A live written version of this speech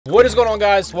What is going on,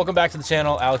 guys? Welcome back to the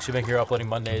channel. Alex Eubank here, uploading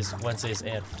Mondays, Wednesdays,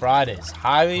 and Fridays.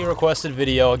 Highly requested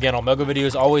video. Again, Omegle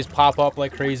videos always pop up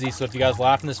like crazy, so if you guys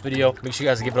laugh in this video, make sure you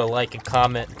guys give it a like and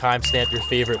comment, timestamp your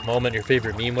favorite moment, your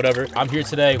favorite meme, whatever. I'm here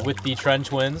today with the TREN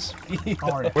twins.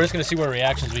 We're just gonna see what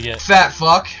reactions we get. Fat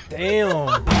fuck.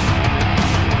 Damn.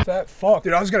 Fat fuck.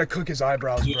 Dude, I was gonna cook his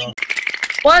eyebrows, bro.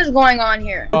 What is going on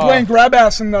here? We're playing grab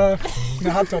ass in the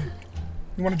hot tub.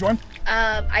 You wanna join?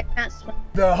 I can't swim.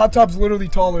 The hot tub's literally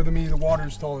taller than me. The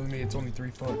water's taller than me. It's only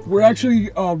 3 foot. We're actually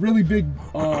a really big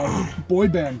boy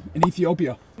band in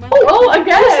Ethiopia. Oh,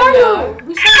 again!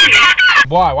 We saw you.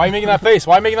 Why? Why are you making that face?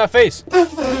 Why are you making that face?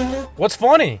 What's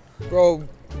funny? Bro,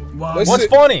 what's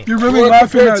funny? You're really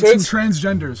laughing at some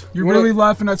transgenders. You're really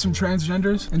laughing at some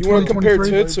transgenders in 2023. You want to compare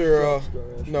tits or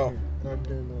no?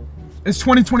 It's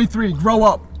 2023. Grow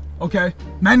up, okay?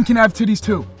 Men can have titties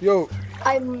too. Yo.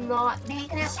 I'm not.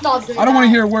 Stop doing I don't want to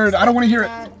hear a word. I don't want to hear it.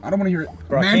 I don't want to hear it.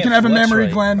 Bro, man can have a mammary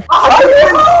gland.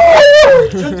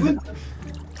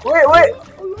 Wait.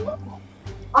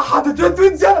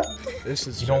 This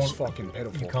is just fucking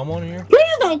pitiful. You come on here?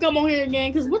 Please don't come on here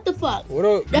again, cause what the fuck? What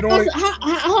up?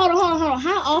 Hold on.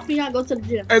 How often y'all go to the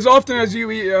gym? As often as you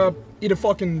eat a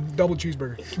fucking double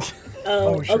cheeseburger.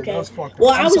 Oh shit, okay. that's fucked up. Well,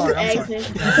 I was sorry, just I'm asking.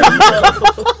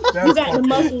 sorry. You got the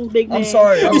muscles, big man. I'm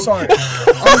sorry.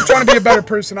 I'm trying to be a better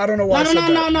person. I don't know why I said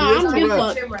that. No. I don't give a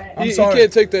fuck. I'm sorry. You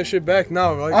can't take that shit back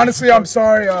now. Like, honestly, I'm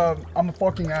sorry. I'm a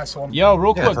fucking asshole. Yo,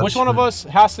 real quick, which one of us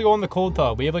has to go in the cold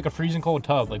tub? We have like a freezing cold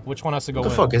tub. Like, which one has to go in? What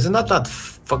the fuck? Isn't that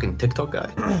fucking TikTok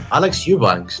guy? Alex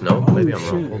Eubanks? No, maybe I'm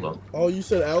wrong. Hold on. Oh, you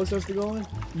said Alex has to go in?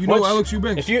 You know Alex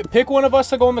Eubanks. If you pick one of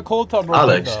us to go in the cold tub,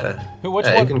 Alex. Which one? one?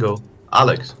 You can go.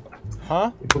 Alex.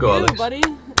 Huh? You can go, Alex. buddy.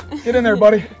 Get in there,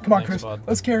 buddy. Come on, Thanks, Chris. bud.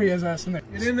 Let's carry his ass in there.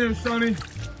 Get in there, Sonny.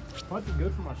 Might be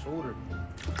good for my shoulder.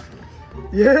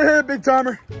 Yeah, big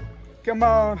timer. Come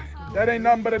on. That ain't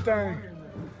nothing but a thing.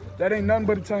 That ain't nothing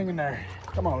but a thing in there.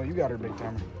 Come on, you got her, big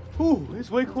timer. Ooh, it's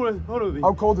way cooler than thought it would be.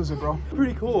 How cold is it, bro?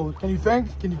 Pretty cold. Can you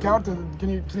think? Can you count? Can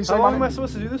you say How long am my I name?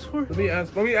 supposed to do this for? Let me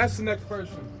ask the next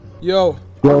person. Yo,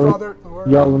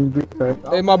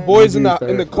 hey, my boy's in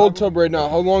the cold tub right now.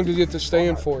 How long does he have to stay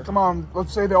in for? Come on,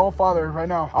 let's say the All Father right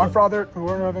now. Our Father, who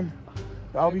art in heaven,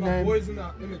 thou be named. My boy's in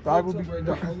the Thy cold will tub be right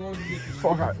now. How long does he have to stay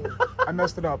Fuck, I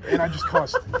messed it up, and I just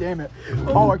cussed. Damn it.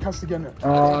 Oh, I cussed again.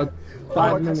 5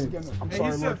 minutes. I'm Hey,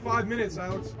 sorry, he said man. 5 minutes,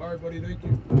 Alex. All right, buddy, thank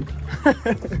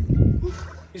you.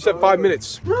 He said 5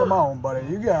 minutes. Come on, buddy,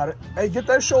 you got it. Hey, get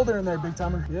that shoulder in there, big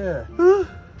timer. Yeah.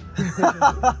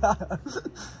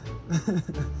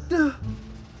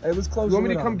 Hey, let's close. You want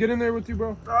me to come get in there with you,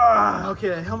 bro?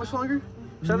 Okay, how much longer?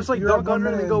 Should I just like You're at dunk 1 under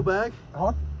and minute. then go back?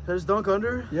 Huh? Should I just dunk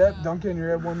under? Yep, Duncan,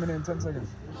 you're at 1 minute and 10 seconds.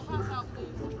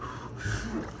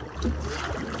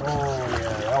 Oh,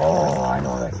 yeah. Oh, I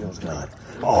know that feels good.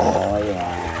 Oh,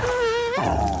 yeah.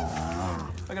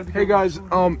 Hey guys,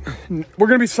 we're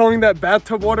gonna be selling that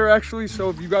bathtub water actually. So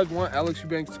if you guys want Alex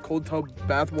Eubanks cold tub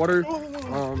bath water,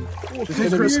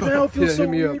 just hit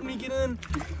me up.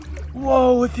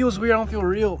 Whoa, it feels weird. I don't feel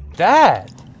real.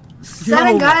 Dad.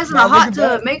 7 guys in a hot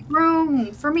tub. Make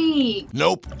room for me.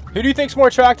 Nope. Who do you think's more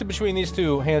attractive between these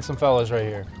two handsome fellas right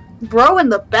here? Bro in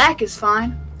the back is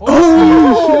fine.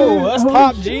 Oh, that's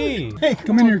top G. Hey,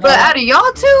 come in here. But out of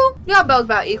y'all two, y'all both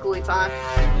about equally fine.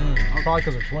 Probably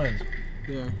because we're twins.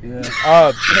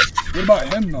 Yeah. What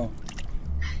about him though?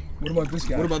 What about this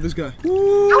guy? What about this guy?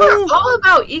 Y'all are all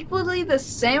about equally the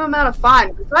same amount of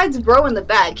fine. Besides bro in the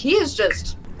back, he is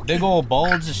just. Big old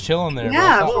bulge just chilling there.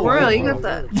 Yeah, bro. for real, you got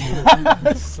that.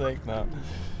 That's sick now.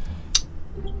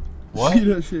 What? See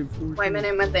that shit, Wait a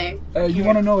minute, my thing. Hey, you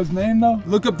want to know his name though?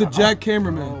 Look up the Jack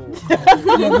Cameraman.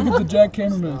 Yeah, look at the Jack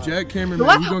Cameraman. Jack Cameraman.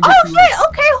 What? He gonna Oh get you. shit,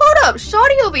 okay, hold up.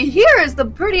 Shawty over here is the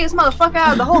prettiest motherfucker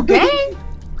out of the whole gang.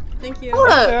 Thank you. Hold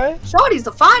Okay. up. Shawty's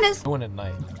the finest. Doing it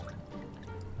night.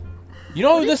 You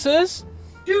know who this is?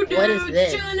 What is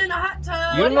this? Chilling in a hot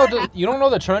tub. You don't know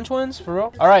the TREN twins for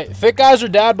real? All right, fit guys or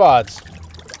dad bods?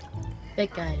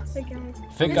 Big guys.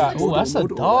 Fit guys. Ooh, that's a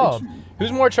dub.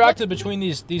 Who's more attractive between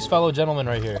these fellow gentlemen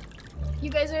right here? You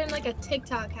guys are in like a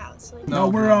TikTok house. Like, No,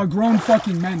 we're grown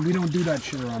fucking men. We don't do that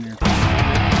shit around here.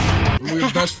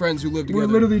 We're best friends who live together.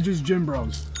 We're literally just gym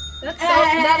bros.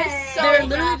 that is so They're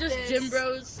literally practice. just gym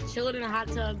bros chilling in a hot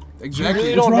tub. Exactly. You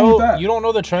really What's don't wrong with know. that? You don't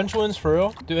know the TREN twins for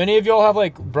real? Do any of y'all have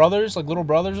like brothers, like little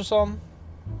brothers or something?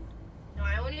 No,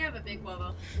 I only have a big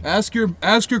brother. Ask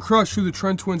your crush who the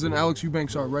TREN twins and Alex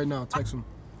Eubanks are right now. Text him.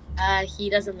 He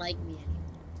doesn't like me anymore.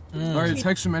 All right,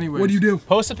 text him anyway. What do you do?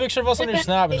 Post a picture of us on your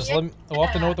snap and just we'll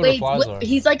have to know what the replies are.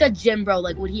 He's like a gym bro.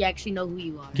 Like, would he actually know who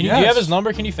you are? Do you have his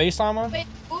number? Can you FaceTime him? Wait,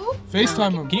 who?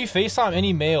 FaceTime him. Can you FaceTime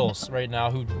any males right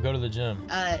now who go to the gym?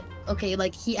 Okay,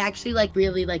 like he actually like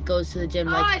really like goes to the gym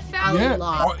Oh, like I found a Yeah.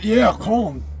 lot. Oh, yeah, call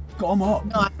him. Call him up.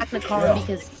 No, I'm not gonna call him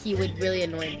because he would really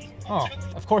annoy me. Oh,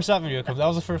 of course that video comes. That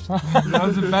was the first time. That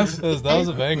was the best. that was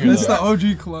a banger. That's though.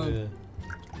 the OG club. Yeah.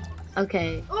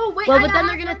 Okay. Oh wait. Well, I but then got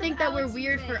they're gonna something think that we're Alex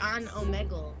weird did. for on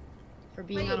Omegle. For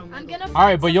being Wait, on Omegle. I'm gonna. All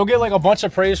right, but you'll get like a bunch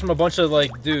of praise from a bunch of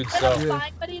like dudes. So. Find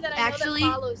somebody that I know Actually,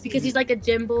 that follows because you. he's like a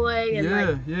gym boy and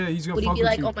like, Yeah, he's gonna would he fuck be with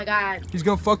like, you. oh my god, He's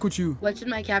gonna fuck with you. what should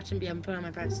my caption be? I'm gonna put it on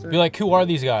my private story. Be like, who are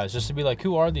these guys? Just to be like,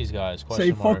 who are these guys? Say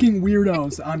Question mark. fucking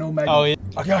weirdos on Omegle. Oh yeah.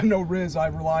 I got no Riz. I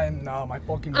rely on my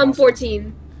fucking. I'm muscle.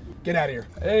 14. Get out of here.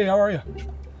 Hey, how are you?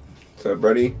 What's up,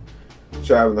 buddy?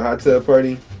 Traveling the hot tub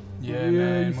party? Yeah, Yeah,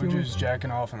 man. you We're feel me? just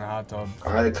jacking off in the hot tub.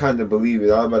 I kind of believe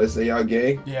it. I was about to say y'all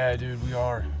gay. Yeah, dude, we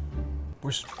are.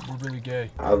 We're really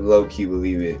gay. I low-key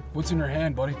believe it. What's in your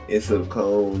hand, buddy? It's a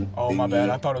cone. Oh, my thingy. bad.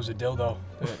 I thought it was a dildo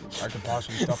that I could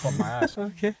possibly stuff up my ass.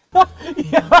 Okay.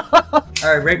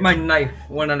 Alright, rate my knife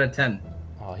 1 out of 10.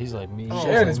 Oh, he's like me.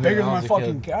 Shit, it's bigger than my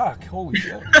fucking cock. Holy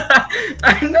shit.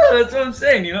 I know, that's what I'm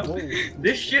saying, you know?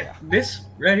 This shit, this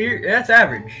right here, that's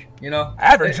average, you know?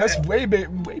 Average. That's way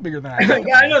bigger than I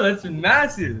Yeah, I know, that's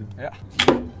massive. Yeah.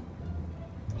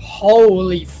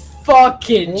 Holy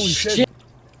fucking Holy shit.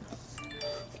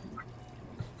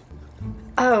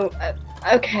 Oh,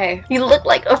 okay. You look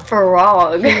like a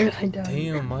frog.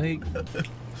 Damn, Mike.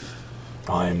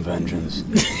 I am vengeance.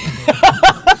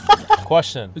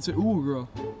 Question. It's a ooh girl.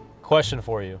 Question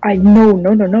for you.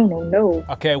 No.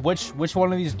 Okay, which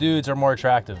one of these dudes are more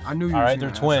attractive? I knew you All were right, saying they're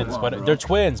that. twins, Come on, but bro. they're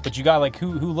twins. But you got like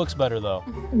who looks better though?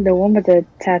 The one with the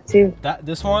tattoo.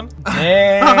 This one?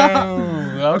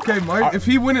 Damn. Okay, Mike. If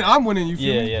he winning, I'm winning. You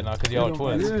feel me? Yeah, no, because y'all are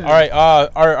twins. Yeah. All right,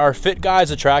 are fit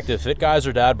guys attractive? Fit guys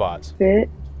or dad bods? Fit.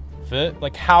 Fit?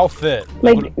 Like how fit?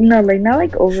 Like, no, like, not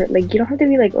like over, like, you don't have to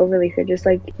be like overly fit, just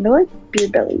like, no, like, beer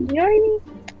belly. You know what I mean?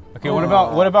 Okay, what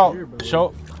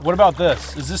about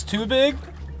this? Is this too big?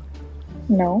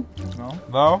 No.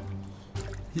 No?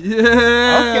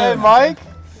 Yeah. Okay, Mike.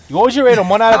 What would you rate him?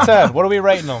 1 out of 10. What are we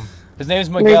rating him? His name's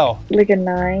Miguel. Like a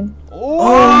 9.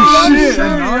 Oh, shit.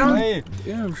 Hey.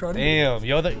 Damn, shawty. Damn,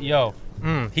 yo.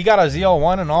 He got a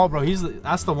ZL1 and all, bro.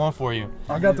 That's the one for you.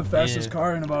 I got the fastest Yeah.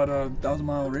 car in about a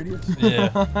 1,000-mile radius.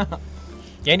 Yeah.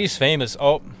 Andy's famous.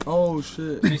 Oh, Oh,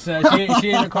 shit. she said she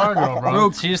ain't a car girl,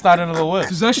 bro. She's just not into the whip.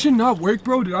 Does that shit not work,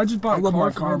 bro? Did I just buy a love car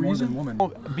my for car no more reason? than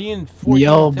Woman. Being 14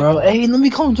 Yo, bro. Hey, let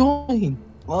me come join.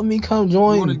 Let me come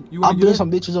join. You wanna I'll get bring in? some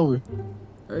bitches over.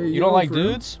 Hey, You don't like for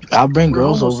real? dudes? I'll bring We're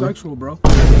girls over. homosexual, bro.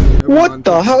 What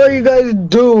the hell are you guys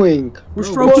doing? We're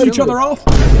stroking each other off.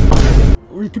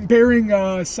 We're comparing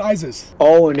sizes.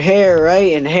 Oh, and hair,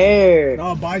 right? And hair.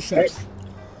 No, biceps.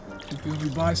 You feel me?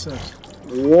 Biceps.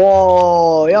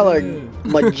 Whoa, y'all are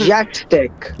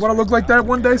majestic. Want to look like that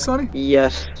one day, Sonny?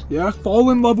 Yes. Yeah? Fall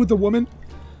in love with a woman.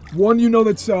 One you know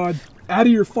that's out of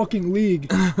your fucking league,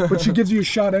 but she gives you a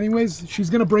shot anyways. She's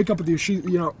gonna break up with you. She's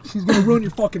gonna ruin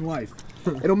your fucking life.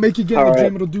 It'll make you get in the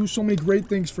gym. It'll do so many great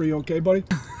things for you, okay, buddy?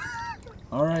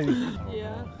 All right.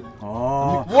 Yeah.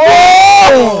 Oh.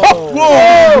 Whoa!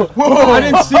 Whoa! I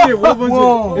didn't see it. What was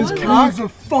it? His cock's the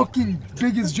fucking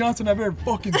biggest Johnson I've ever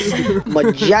fucking seen.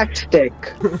 Majestic.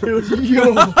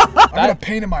 Yo, I got a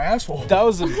pain in my asshole. That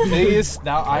was the biggest.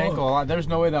 Now I ain't gonna lie. There's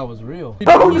no way that was real.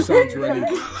 Sounds ready.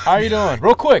 How are you doing?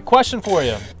 Real quick, question for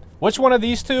you. Which one of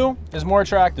these two is more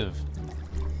attractive?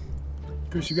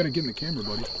 Chris, you gotta get in the camera,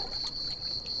 buddy.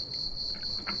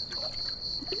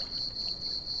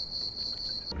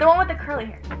 The one with the curly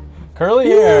hair. Curly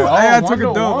hair. Oh, I took a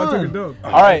dub. 1-1. I took a dub.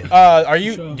 All right.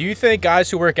 Do you think guys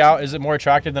who work out is it more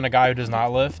attractive than a guy who does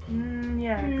not lift?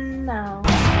 Yeah. No.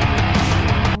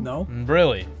 No.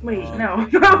 Really? Wait, no.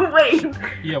 Wait.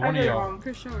 Yeah, one of y'all.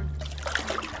 For sure.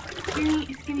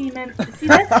 Skinny men. See,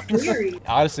 that's scary.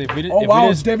 Honestly, if we did, Oh wow,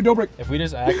 it's David Dobrik. if we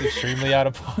just act extremely out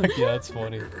of pocket, yeah, that's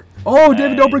funny. Oh,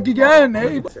 David Dobrik again.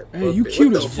 Hey, you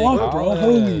cute as fuck, bro.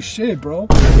 Holy shit, bro.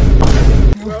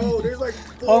 Bro, there's like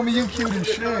Homie, you cute as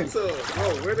shit. Bro,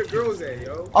 where the girls at,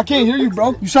 yo? I can't hear you,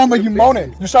 bro. You sound like you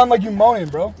moaning. You sound like you moaning,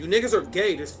 bro. You niggas are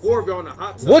gay. There's 4 of y'all in the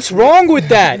hot tub. What's wrong with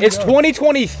that? It's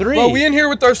 2023. Bro, we in here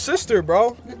with our sister,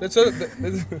 bro. That's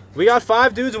We got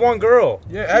 5 dudes, 1 girl.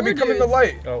 Yeah, Abby, come in the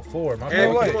light. Oh, 4. My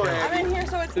Abby, bad. come on, I'm Abby. in here,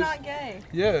 so it's not gay.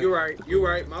 Yeah. You're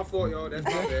right. My fault, y'all. That's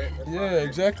my bad. Yeah,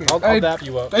 exactly. I'll dap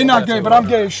you up. They not gay, but I'm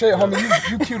gay as shit, homie.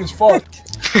 You cute as fuck.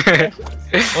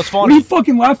 What's What are funny? you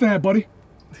fucking laughing at, buddy?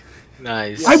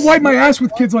 Nice. I wipe my ass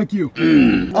with kids like you.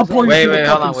 I'll pull you Wait, to the wait,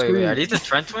 hold on, fucking wait. Are screen. these the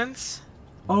TREN twins?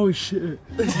 Oh shit.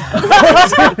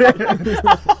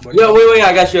 Yo, wait,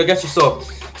 I got you.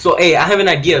 So, hey, I have an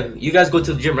idea. You guys go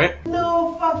to the gym, right?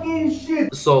 No fucking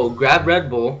shit. So grab Red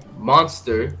Bull,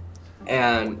 Monster,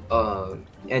 and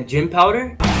gym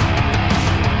powder.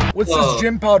 What's this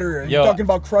gym powder? Are you talking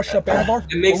about crushed up Anabar?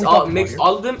 Mix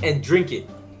all of them and drink it.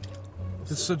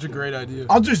 This is such a great idea.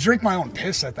 I'll just drink my own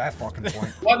piss at that fucking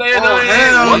point. Hell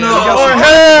no! Oh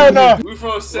hell no! We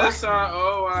from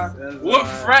Southside.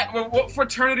 What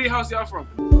fraternity house y'all from?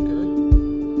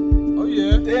 Oh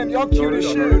yeah. Damn, y'all cute as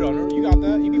shit. You got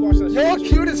that? You be watching that shit. Y'all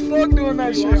cute as fuck doing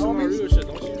that shit, homies.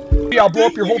 I'll blow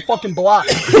up your whole fucking block.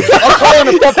 I'm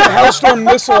calling a fucking Hellstorm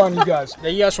missile on you guys.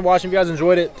 Thank you guys for watching. If you guys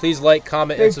enjoyed it, please like,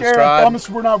 comment, and Take care. I subscribe. promise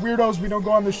we're not weirdos. We don't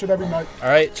go on this shit every night.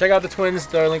 Alright, check out the twins.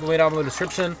 Their link will be down in the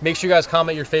description. Make sure you guys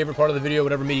comment your favorite part of the video,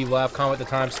 whatever made you laugh. Comment the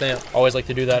timestamp. Always like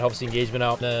to do that. Helps the engagement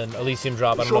out. And then Elysium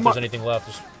drop. I don't know if there's anything left.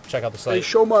 Just check out the site. Hey,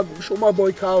 show my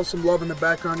boy Kyle some love in the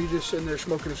background. He's just sitting there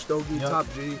smoking a stogie. Yep.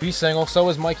 Top G. He's single. So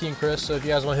is Mikey and Chris. So if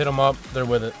you guys want to hit them up, they're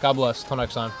with it. God bless. Till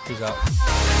next time. Peace out.